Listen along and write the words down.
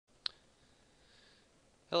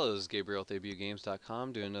Hello, this is Gabriel with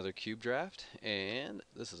ABUgames.com doing another cube draft, and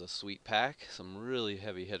this is a sweet pack. Some really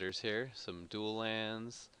heavy hitters here. Some dual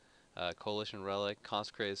lands, Coalition Relic,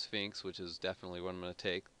 Consecrated Sphinx, which is definitely what I'm going to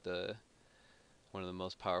take. One of the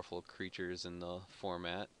most powerful creatures in the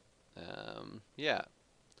format. Yeah,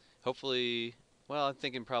 hopefully. Well, I'm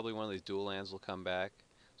thinking probably one of these dual lands will come back.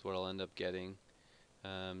 That's what I'll end up getting.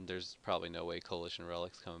 There's probably no way Coalition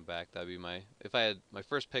Relic's coming back. That'd be if I had my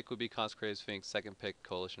first pick would be Consecrated Sphinx, second pick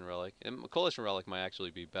Coalition Relic, and Coalition Relic might actually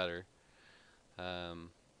be better. Um,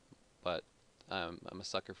 but I'm a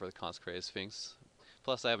sucker for the Consecrated Sphinx.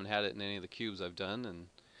 Plus, I haven't had it in any of the cubes I've done, and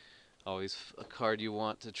always a card you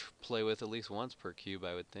want to play with at least once per cube,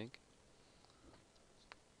 I would think.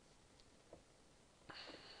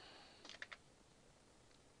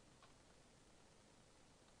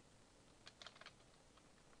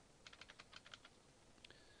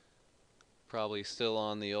 Probably still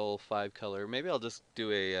on the old 5 color. Maybe I'll just do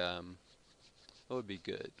what would be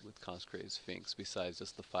good with Consecrated Sphinx besides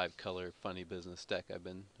just the 5 color funny business deck I've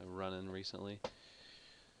been running recently?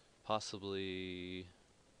 Possibly,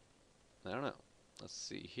 I don't know. Let's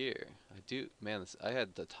see here. I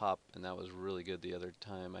had the top and that was really good the other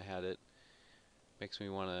time I had it. Makes me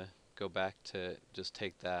want to go back to just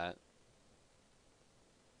take that.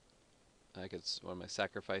 What am I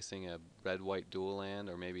sacrificing? A red-white dual land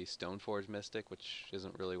or maybe Stoneforge Mystic, which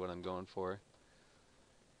isn't really what I'm going for.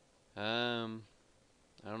 I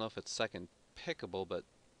don't know if it's second pickable, but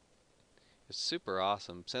it's super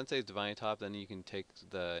awesome. Sensei's Divine Top, then you can take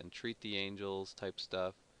the Entreat the Angels type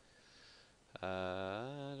stuff. I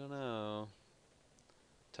don't know.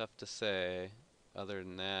 Tough to say. Other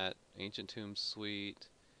than that, Ancient Tomb's sweet,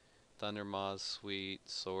 Thunder Maw's sweet,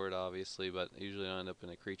 Sword obviously, but usually I end up in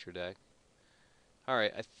a creature deck.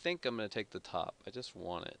 Alright, I think I'm going to take the top. I just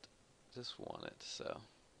want it. Just want it, so.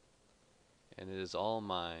 And it is all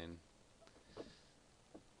mine.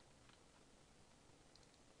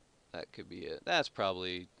 That could be it. That's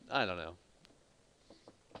probably, I don't know.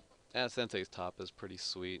 Sensei's top is pretty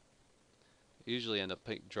sweet. Usually end up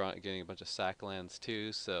getting a bunch of sack lands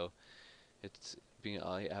too, so it's being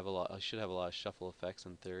I should have a lot of shuffle effects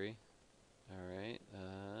in theory. All right,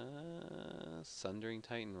 Sundering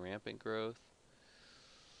Titan, Rampant Growth,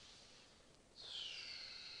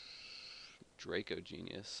 Draco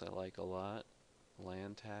Genius I like a lot,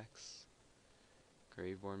 Land Tax,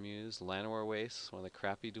 Graveborn Muse, Llanowar Waste, one of the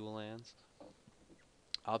crappy dual lands.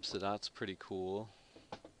 Obsidat's pretty cool.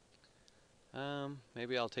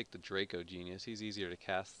 Maybe I'll take the Draco Genius. He's easier to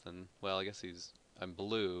cast than, well, I guess I'm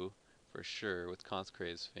blue for sure with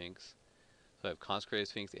Consecrated Sphinx. So I have Consecrated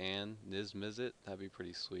Sphinx and Niz Mizzet. That'd be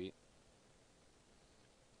pretty sweet.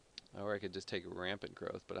 Or I could just take Rampant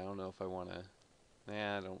Growth, but I don't know if I want to.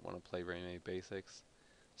 Nah, I don't want to play very many basics.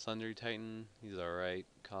 Sundry Titan, he's alright.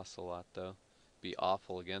 Costs a lot though. Be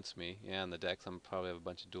awful against me. Yeah, in the decks I'm probably have a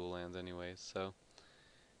bunch of dual lands anyways, so.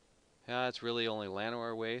 Yeah, it's really only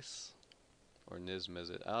Llanowar Waste or Niz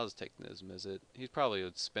Mizzet. I'll just take Niz Mizzet. He probably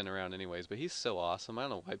would spin around anyways, but he's so awesome. I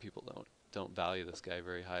don't know why people don't value this guy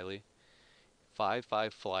very highly.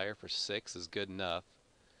 5/5 flyer for 6 is good enough.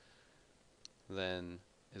 Then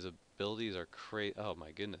his abilities are crazy. Oh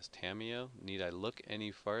my goodness, Tameo. Need I look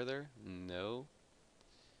any farther? No.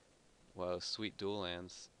 Whoa, sweet dual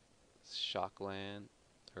lands. Shockland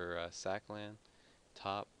or Sackland.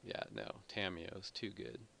 Top. Yeah, no. Tameo's too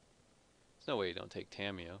good. There's no way you don't take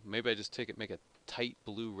Tameo. Maybe I just make a tight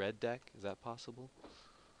blue-red deck. Is that possible?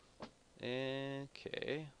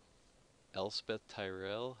 Okay. Elspeth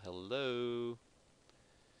Tyrell. Hello.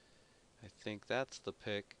 I think that's the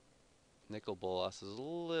pick. Nicol Bolas is a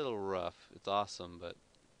little rough. It's awesome, but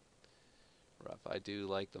rough. I do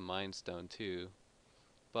like the Mind Stone too,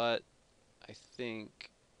 but I think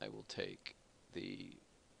I will take the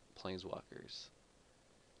Planeswalkers.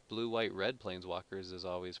 Blue, white, red Planeswalkers is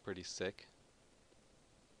always pretty sick.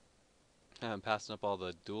 I'm passing up all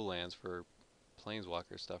the dual lands for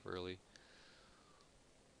Planeswalker stuff early.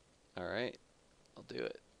 Alright, I'll do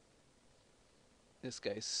it. This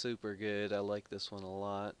guy's super good. I like this one a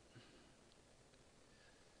lot.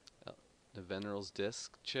 The Veneral's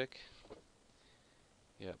Disc chick.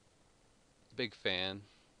 Yep. Big fan.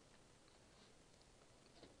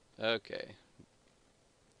 Okay.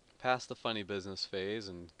 Past the funny business phase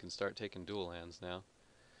and can start taking dual lands now.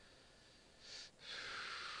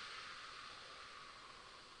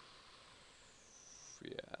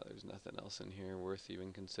 Yeah, there's nothing else in here worth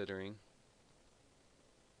even considering.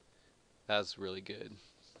 That's really good.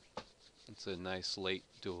 It's a nice late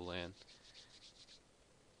dual land.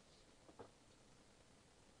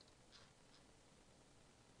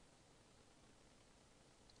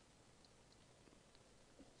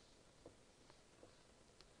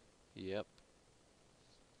 Yep.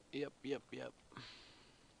 Yep, yep, yep.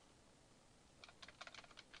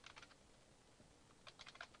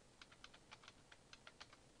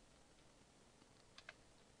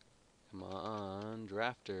 Come on,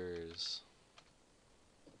 drafters.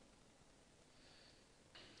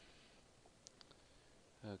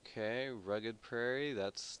 Okay, rugged prairie.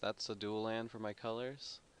 That's a dual land for my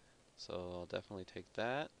colors, so I'll definitely take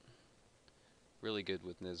that. Really good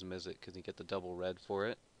with Niz Mizzet because you get the double red for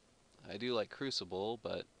it. I do like Crucible,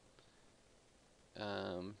 but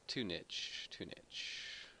too niche, too niche.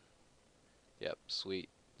 Yep, sweet.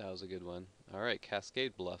 That was a good one. All right,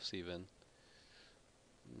 Cascade Bluffs even.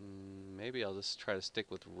 Maybe I'll just try to stick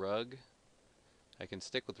with Rug. I can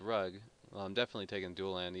stick with Rug. Well, I'm definitely taking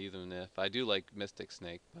dual land, even if I do like Mystic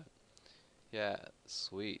Snake, but yeah,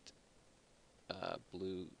 sweet.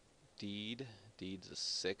 Blue Deed. Deed's a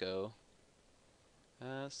sicko.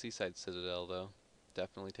 Seaside Citadel, though.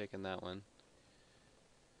 Definitely taking that one.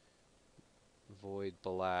 Void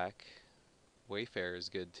Black. Wayfarer is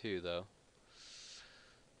good too, though.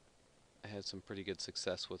 I had some pretty good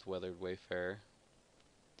success with Weathered Wayfarer.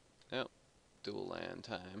 Oh, dual land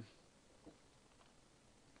time.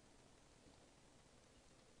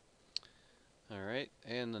 Alright,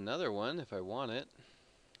 and another one if I want it.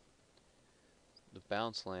 The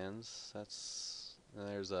bounce lands.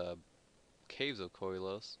 There's a Caves of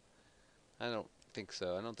Koilos. I don't think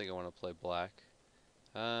so. I don't think I want to play black.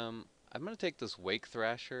 I'm gonna take this Wake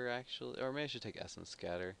Thrasher actually, or maybe I should take Essence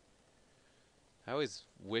Scatter. I always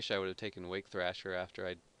wish I would have taken Wake Thrasher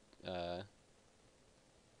after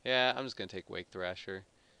yeah, I'm just gonna take Wake Thrasher,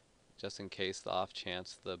 just in case the off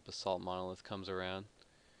chance the Basalt Monolith comes around.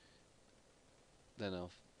 Then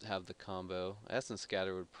I'll have the combo. Essence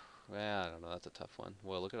Scatter would, I don't know, that's a tough one.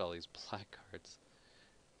 Well, look at all these black cards.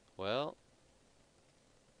 Well,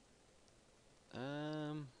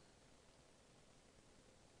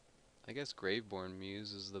 I guess Graveborn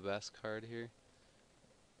Muse is the best card here.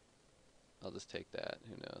 I'll just take that,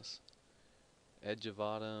 who knows. Edge of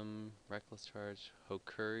Autumn, Reckless Charge,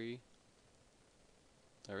 Hokuri.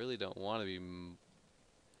 I really don't want to be...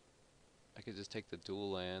 I could just take the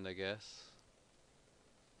dual land, I guess.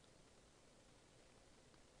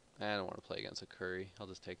 I don't want to play against Hokuri. I'll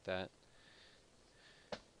just take that.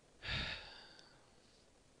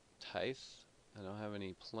 Tithe. I don't have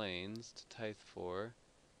any planes to tithe for.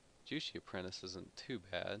 Juicy Apprentice isn't too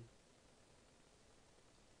bad.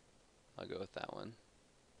 I'll go with that one.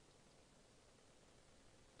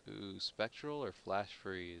 Ooh, Spectral or Flash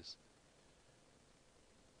Freeze?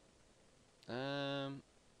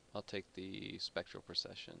 I'll take the Spectral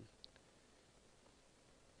Procession.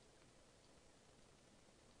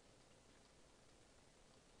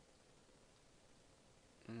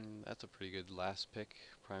 That's a pretty good last pick,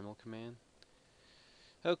 Primal Command.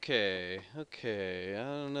 Okay, I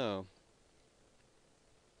don't know.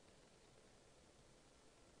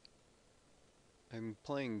 I'm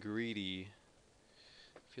playing greedy.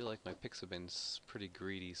 I feel like my picks have been pretty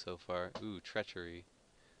greedy so far. Ooh, Treachery.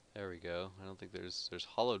 There we go. I don't think there's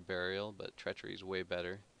Hollowed Burial, but Treachery's way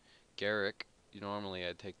better. Garrick. Normally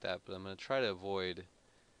I'd take that, but I'm gonna try to avoid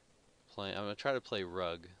playing. I'm gonna try to play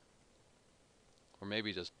Rug, or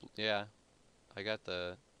maybe just yeah. I got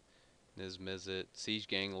the Niz Mizzet. Siege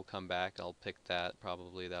Gang will come back. I'll pick that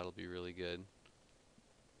probably. That'll be really good.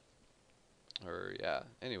 Or yeah.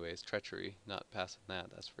 Anyways, Treachery. Not passing that.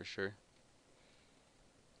 That's for sure.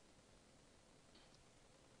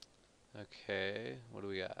 Okay, what do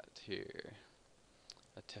we got here?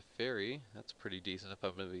 A Teferi, that's pretty decent if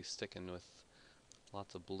I'm going to be sticking with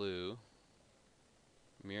lots of blue.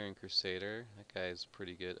 Mirroring Crusader, that guy's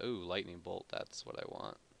pretty good. Oh, Lightning Bolt, that's what I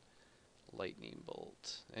want. Lightning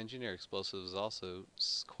Bolt. Engineer Explosive is also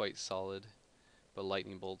quite solid, but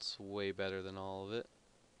Lightning Bolt's way better than all of it.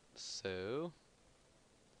 So,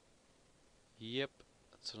 yep,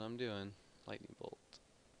 that's what I'm doing. Lightning Bolt.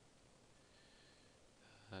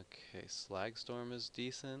 Okay, Slagstorm is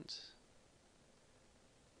decent.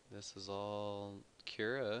 This is all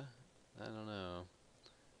Kira. I don't know.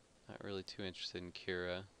 Not really too interested in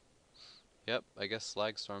Kira. Yep, I guess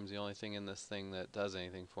Slagstorm's the only thing in this thing that does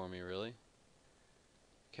anything for me, really.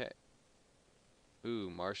 Okay. Ooh,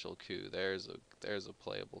 Martial Coup. There's a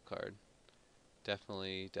playable card.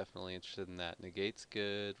 Definitely interested in that. Negate's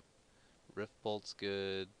good. Rift Bolt's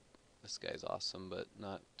good. This guy's awesome, but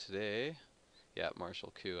not today. Yeah,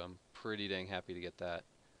 Martial Coup. I'm pretty dang happy to get that.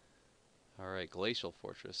 Alright, Glacial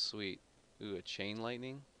Fortress. Sweet. Ooh, a Chain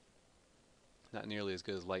Lightning. Not nearly as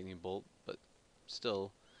good as Lightning Bolt, but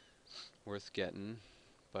still worth getting.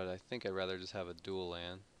 But I think I'd rather just have a dual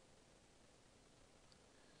land.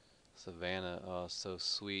 Savannah, oh, so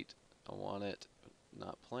sweet. I want it, but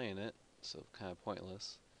not playing it, so kind of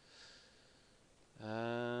pointless.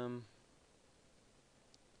 Can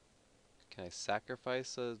I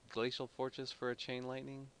sacrifice a Glacial Fortress for a Chain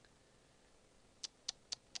Lightning?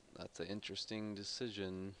 That's an interesting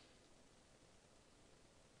decision.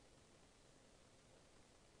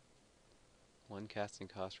 One casting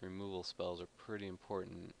cost removal spells are pretty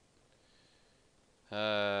important.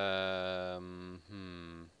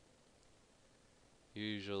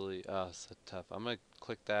 Usually, oh, it's so tough. I'm gonna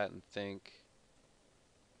click that and think.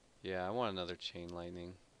 Yeah, I want another Chain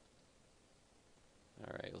Lightning.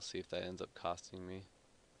 Alright, we'll see if that ends up costing me.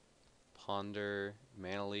 Ponder,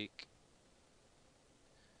 Mana Leak,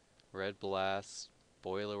 Red Blast,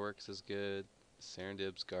 Boilerworks is good.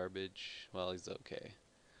 Serendip's garbage. Well, he's okay.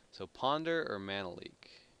 So Ponder or Mana Leak?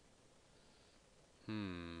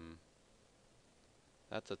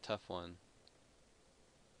 That's a tough one.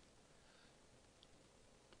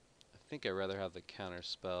 I think I'd rather have the counter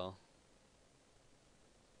spell.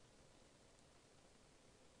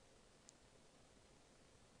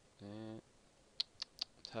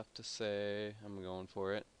 Tough to say. I'm going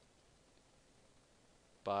for it.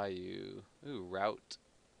 Bayou. Ooh, Route.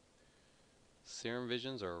 Serum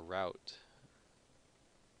Visions or Route?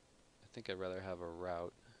 I think I'd rather have a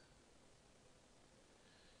Route.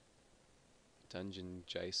 Dungeon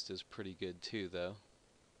Geist is pretty good too, though.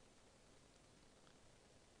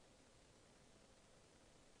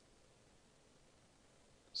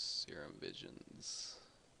 Serum Visions.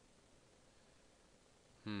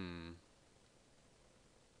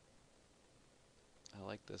 I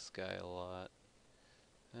like this guy a lot.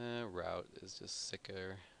 Route is just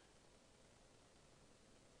sicker.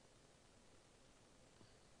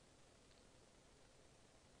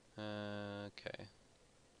 Okay.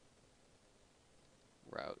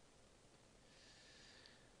 Route.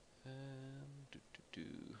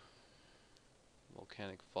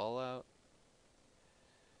 Volcanic Fallout.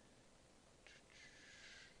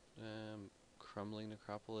 Crumbling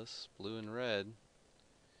Necropolis. Blue and red.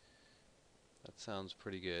 That sounds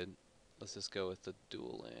pretty good. Let's just go with the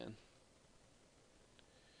dual land.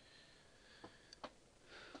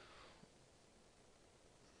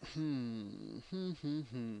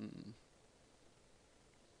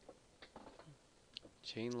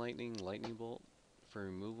 Chain Lightning, Lightning Bolt for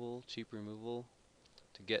removal, cheap removal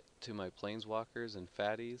to get to my Planeswalkers and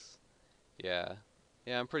Fatties. Yeah,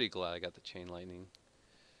 I'm pretty glad I got the Chain Lightning.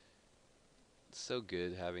 It's so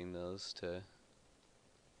good having those to...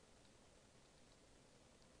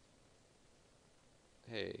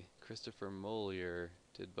 Hey, Christopher Molier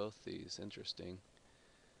did both these. Interesting.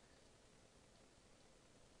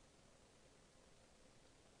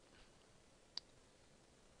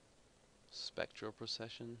 Spectral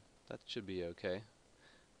Procession. That should be okay.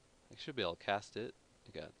 I should be able to cast it.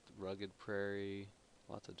 I got Rugged Prairie.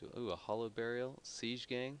 Lots of ooh, a Hollow Burial. Siege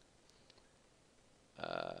Gang.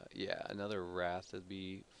 Yeah, another Wrath would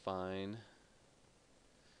be fine.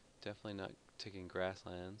 Definitely not taking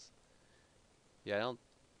Grasslands. Yeah,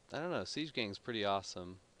 I don't know. Siege Gang's pretty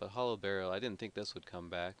awesome, but Hollow Burial, I didn't think this would come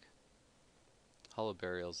back. Hollow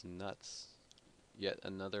Burial's nuts. Yet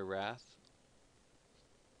another Wrath.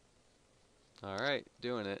 Alright,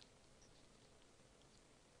 doing it.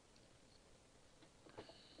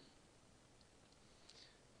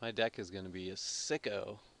 My deck is going to be a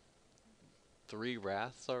sicko. 3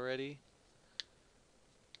 Wraths already.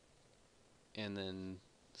 And then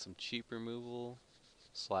some cheap removal.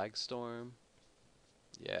 Slagstorm.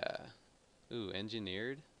 Yeah. Ooh,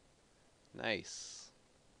 Engineered. Nice.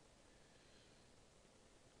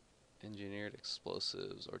 Engineered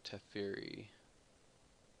Explosives or Teferi.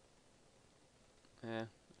 I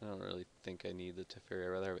don't really think I need the Teferi. I'd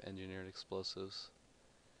rather have Engineered Explosives.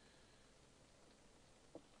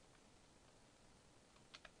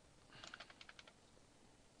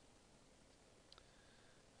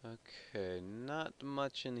 Okay, not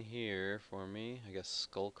much in here for me. I guess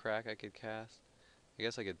Skullcrack I could cast. I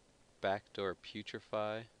guess I could backdoor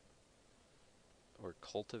Putrefy or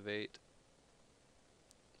Cultivate.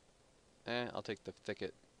 I'll take the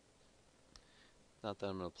Thicket. Not that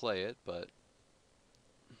I'm going to play it, but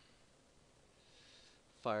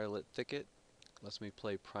Firelit Thicket lets me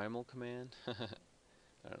play Primal Command.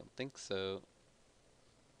 I don't think so.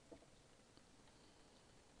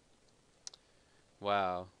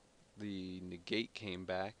 Wow, the Negate came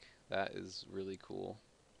back. That is really cool.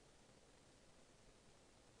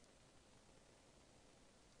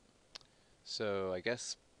 So I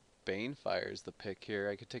guess Banefire is the pick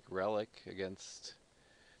here. I could take Relic against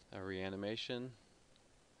a Reanimation.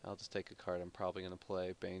 I'll just take a card I'm probably going to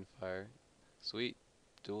play. Banefire. Sweet.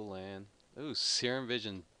 Dual land. Ooh, Serum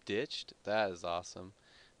Vision ditched? That is awesome.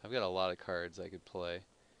 I've got a lot of cards I could play.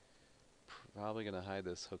 Probably gonna hide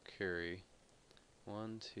this Hokuri.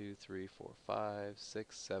 1, 2, 3, 4, 5,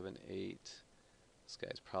 6, 7, 8. This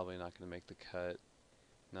guy's probably not gonna make the cut.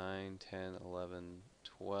 9, 10, 11,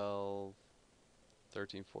 12,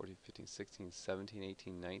 13, 14, 15, 16, 17,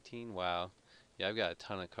 18, 19. Wow. Yeah, I've got a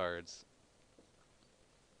ton of cards.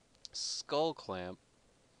 Skull Clamp.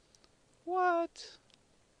 What?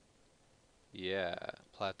 Yeah,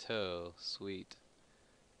 Plateau. Sweet.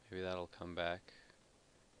 Maybe that'll come back.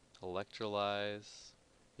 Electrolyze.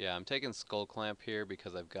 Yeah, I'm taking Skull Clamp here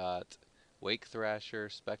because I've got Wake Thrasher,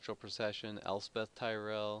 Spectral Procession, Elspeth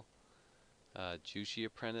Tyrell, Jushi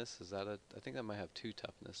Apprentice. Is that a... I think that might have 2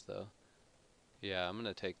 toughness though. Yeah, I'm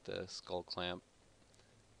gonna take the Skull Clamp.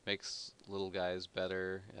 Makes little guys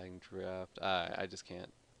better. I can draft. I just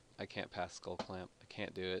can't. I can't pass Skull Clamp. I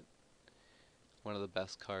can't do it. One of the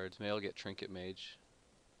best cards. Maybe I'll get Trinket Mage.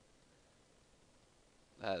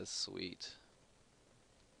 That is sweet.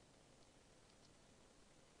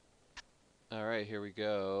 Alright, here we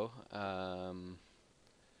go.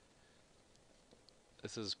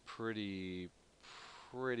 This is pretty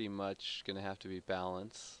much gonna have to be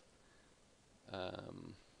balance.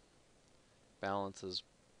 Balance is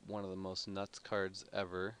one of the most nuts cards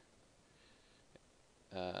ever.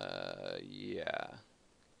 Yeah.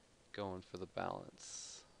 Going for the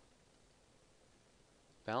balance.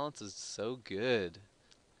 Balance is so good.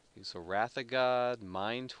 So Wrath of God,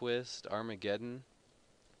 Mind Twist, Armageddon.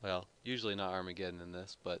 Well, usually not Armageddon in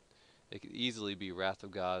this, but it could easily be Wrath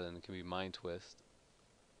of God and it can be Mind Twist.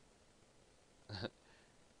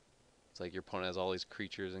 It's like your opponent has all these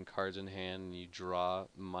creatures and cards in hand and you draw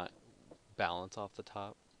balance off the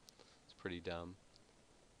top. It's pretty dumb.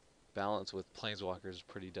 Balance with Planeswalkers is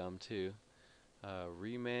pretty dumb too.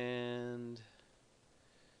 Remand.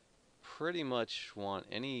 Pretty much want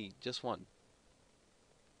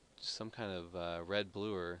some kind of red,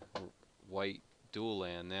 blue, or white dual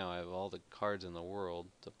land now. I have all the cards in the world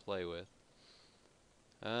to play with.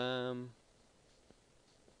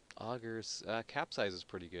 Augurs. Capsize is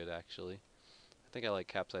pretty good actually. I think I like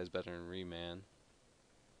Capsize better than Remand.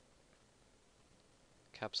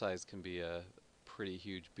 Capsize can be a pretty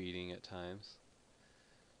huge beating at times.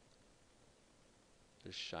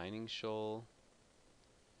 There's Shining Shoal.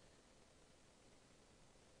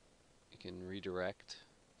 You can redirect.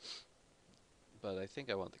 But I think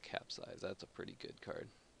I want the Capsize. That's a pretty good card.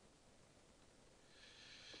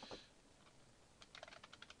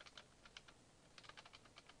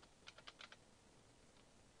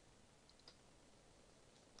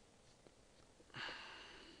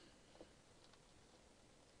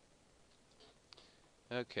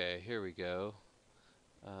 Okay, here we go.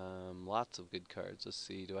 Lots of good cards. Let's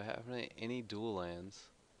see. Do I have any dual lands?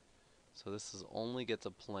 So this only gets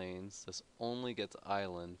a plains. This only gets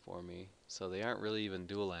island for me. So they aren't really even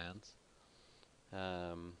dual lands.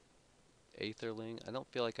 Aetherling. I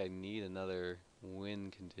don't feel like I need another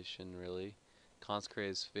win condition really.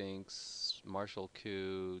 Consecrated Sphinx, Martial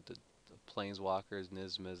Coup, the Planeswalkers,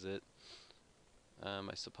 Niz Mizzet.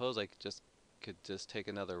 I suppose I could just take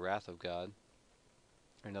another Wrath of God.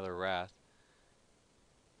 Or another Wrath.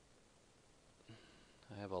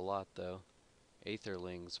 I have a lot though.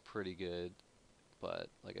 Aetherling's pretty good, but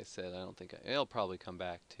like I said, I don't think it'll probably come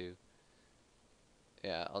back too.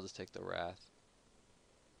 Yeah, I'll just take the Wrath.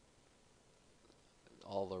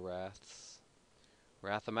 All the Wraths.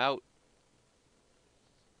 Wrath them out.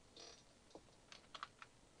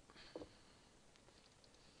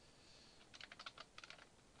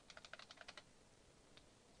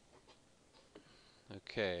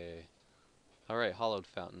 Okay. Alright, Hollowed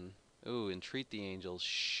Fountain. Ooh, Entreat the Angels.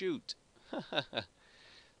 Shoot!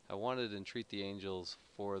 I wanted Entreat the Angels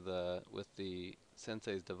with the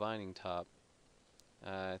Sensei's Divining Top.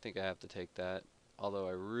 I think I have to take that. Although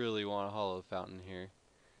I really want a Hollowed Fountain here.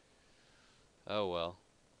 Oh well.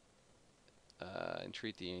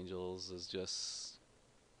 Entreat the Angels is just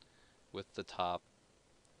with the top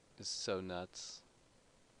is so nuts.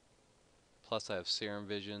 Plus I have Serum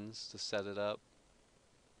Visions to set it up.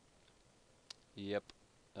 Yep.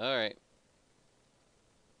 Alright.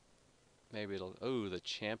 Maybe it'll... Oh, the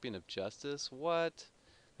Champion of Justice? What?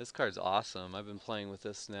 This card's awesome. I've been playing with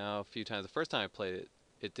this now a few times. The first time I played it,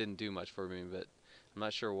 it didn't do much for me, but I'm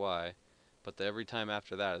not sure why. But every time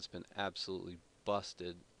after that, it's been absolutely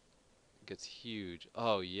busted. It gets huge.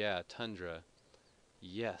 Oh, yeah, Tundra.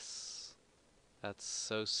 Yes. That's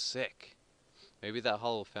so sick. Maybe that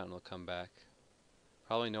Hollow Fountain will come back.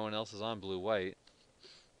 Probably no one else is on blue-white.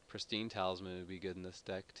 Pristine Talisman would be good in this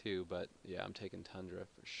deck too, but yeah, I'm taking Tundra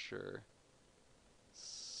for sure.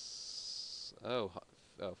 Oh,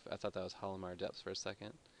 Oh, I thought that was Halimar Depths for a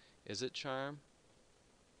second. Is it Charm?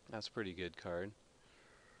 That's a pretty good card.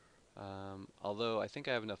 Although I think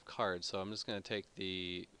I have enough cards, so I'm just going to take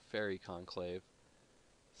the Fairy Conclave.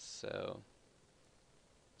 So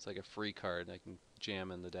it's like a free card I can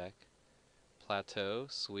jam in the deck. Plateau,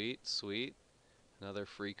 sweet, sweet. Another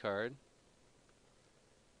free card.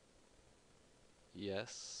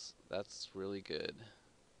 Yes, that's really good.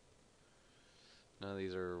 None of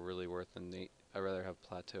these are really worth the Nate. I'd rather have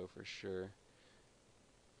Plateau for sure.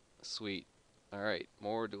 Sweet. Alright,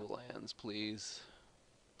 more dual lands, please.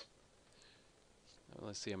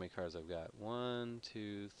 Let's see how many cards I've got. 1,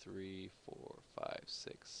 2, 3, 4, 5,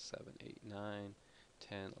 6, 7, 8, 9,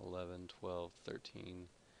 10, 11, 12, 13,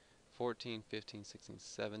 14, 15, 16,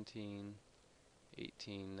 17,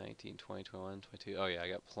 18, 19, 20, 21, 22. Oh yeah, I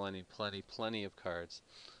got plenty of cards.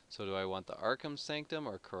 So do I want the Arkham Sanctum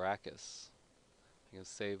or Caracas? I can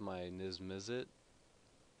save my Niz-Mizzet.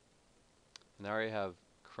 And I already have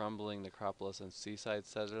Crumbling Necropolis and Seaside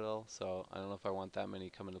Citadel, so I don't know if I want that many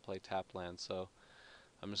coming to play tap land, so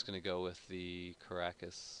I'm just going to go with the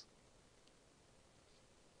Caracas.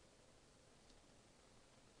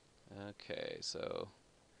 Okay, so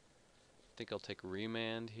I think I'll take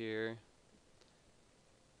Remand here.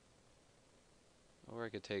 Or I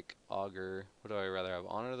could take Augur. What do I rather have?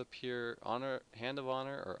 Honor the Pure, Hand of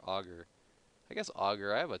Honor, or Augur? I guess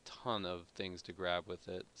Augur. I have a ton of things to grab with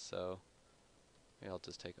it, so maybe I'll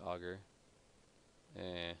just take Augur.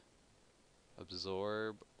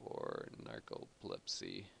 Absorb or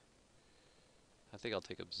Narcolepsy. I think I'll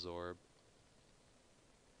take Absorb.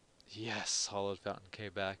 Yes, Hollowed Fountain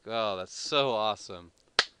came back. Oh, that's so awesome.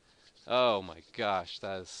 Oh my gosh,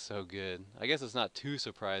 that is so good. I guess it's not too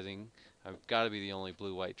surprising. I've got to be the only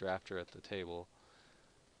blue-white drafter at the table.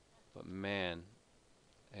 But man,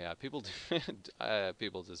 yeah, people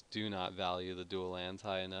people just do not value the dual lands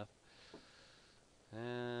high enough.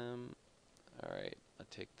 All right, I'll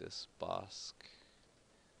take this Bosk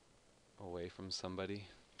away from somebody.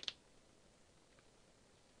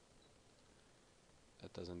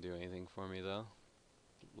 That doesn't do anything for me though.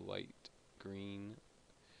 White, green.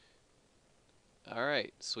 All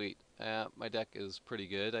right, sweet. My deck is pretty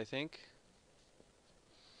good, I think.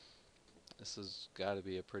 This has got to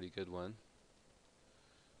be a pretty good one.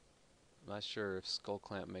 I'm not sure if Skull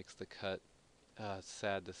Clamp makes the cut. It's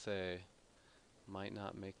sad to say. Might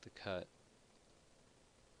not make the cut.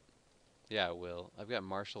 Yeah, it will. I've got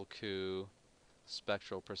Martial Coup,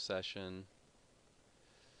 Spectral Procession.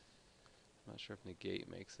 I'm not sure if Negate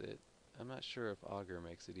makes it. I'm not sure if Augur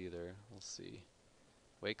makes it either. We'll see.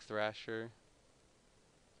 Wake Thrasher.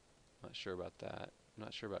 Not sure about that. I'm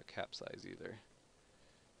not sure about Capsize either.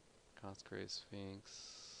 Consecrated Sphinx.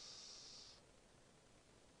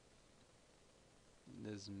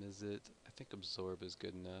 Niz-Mizzet. I think Absorb is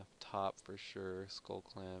good enough. Top for sure. Skull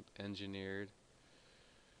Clamp. Engineered.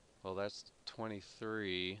 Well, that's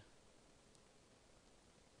 23.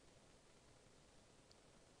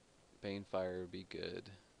 Banefire would be good.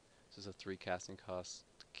 This is a 3 casting cost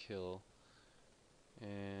to kill.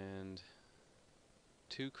 And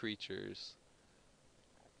 2 creatures.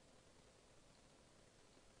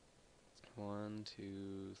 1,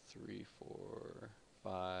 2, 3, 4,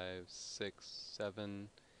 5, 6, 7,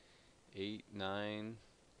 8, 9,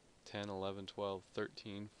 10, 11, 12,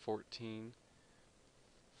 13, 14.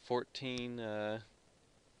 14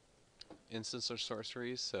 instants or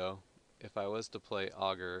sorceries, so if I was to play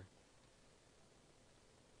Augur,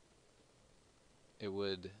 it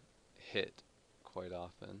would hit quite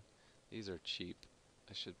often. These are cheap.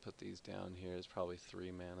 I should put these down here. It's probably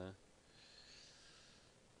 3 mana.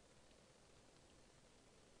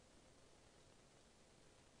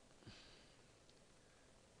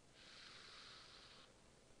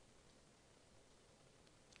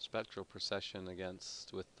 Spectral Procession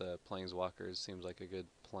against with the Planeswalkers seems like a good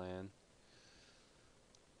plan.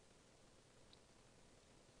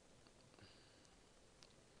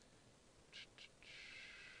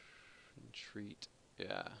 Retreat,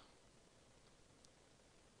 yeah.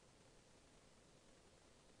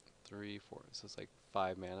 3, 4. So it's like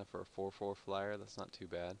 5 mana for a 4/4 flyer. That's not too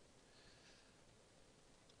bad.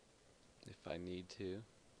 If I need to.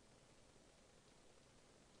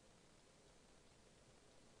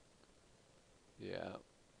 Yeah.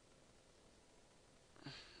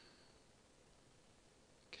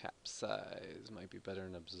 Capsize might be better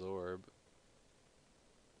than Absorb.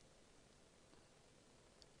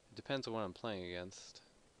 It depends on what I'm playing against.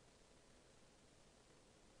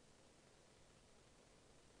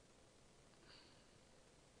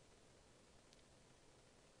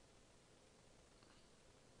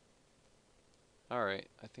 Alright,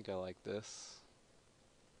 I think I like this.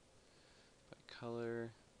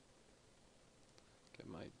 color. Get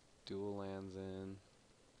my dual lands in.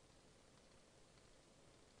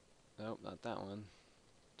 Nope, not that one.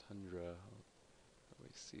 Tundra.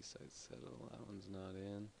 Seaside Settle. That one's not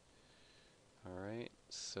in. Alright,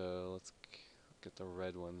 so let's get the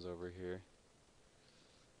red ones over here.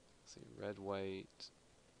 Let's see, red, white.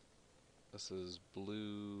 This is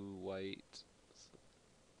blue, white.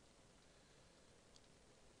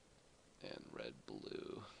 And red,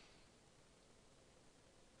 blue.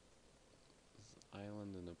 This is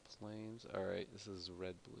island and the plains. Alright, this is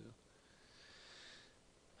red, blue.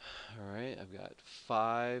 Alright, I've got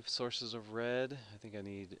 5 sources of red. I think I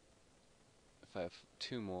need, if I have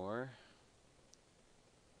 2 more.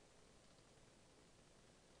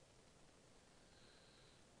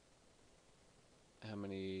 How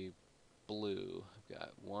many blue? I've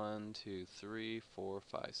got 1, 2, 3, 4,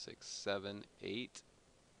 5, 6, 7, 8.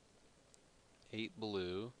 8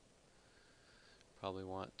 blue. Probably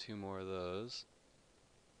want 2 more of those.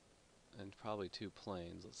 And probably 2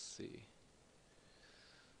 plains. Let's see.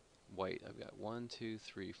 White, I've got 1, 2,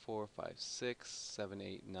 3, 4, 5, 6, 7,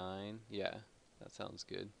 8, 9. Yeah, that sounds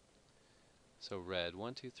good. So red,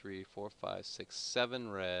 1, 2, 3, 4, 5, 6, 7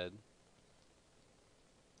 red.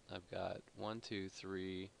 I've got 1, 2,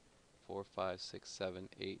 3, 4, 5, 6, 7,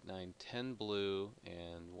 8, 9, 10 blue,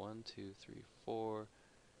 and 1, 2, 3, 4,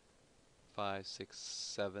 5, 6,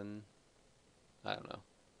 7. I don't know.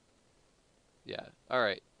 Yeah,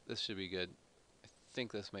 alright, this should be good. I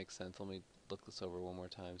think this makes sense. Let me look this over one more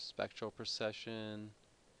time. Spectral Procession.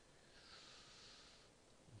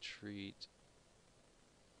 Retreat.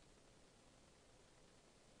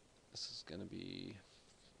 This is gonna be,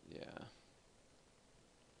 yeah.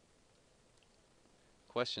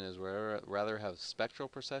 Question is, would I rather have Spectral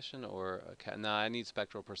Procession or a nah, I need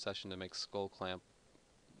Spectral Procession to make Skull Clamp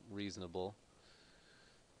reasonable.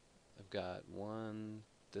 I've got 1,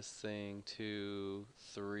 this thing, 2,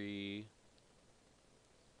 3.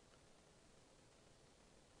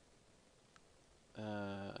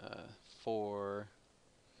 4.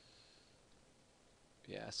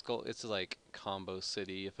 Yeah, Skull. It's like Combo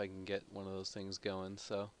City if I can get one of those things going.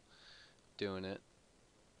 So, doing it.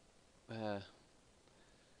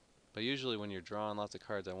 But usually when you're drawing lots of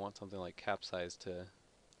cards, I want something like Capsize to.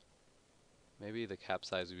 Maybe the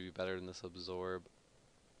Capsize would be better than this Absorb.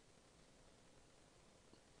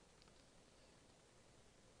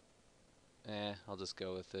 I'll just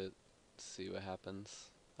go with it. See what happens.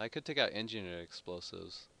 I could take out Engineered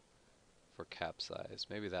Explosives for Capsize.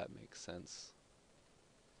 Maybe that makes sense.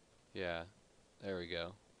 Yeah, there we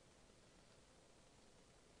go.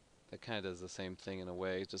 That kind of does the same thing in a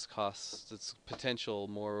way. It just costs its potential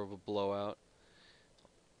more of a blowout.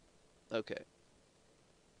 Okay,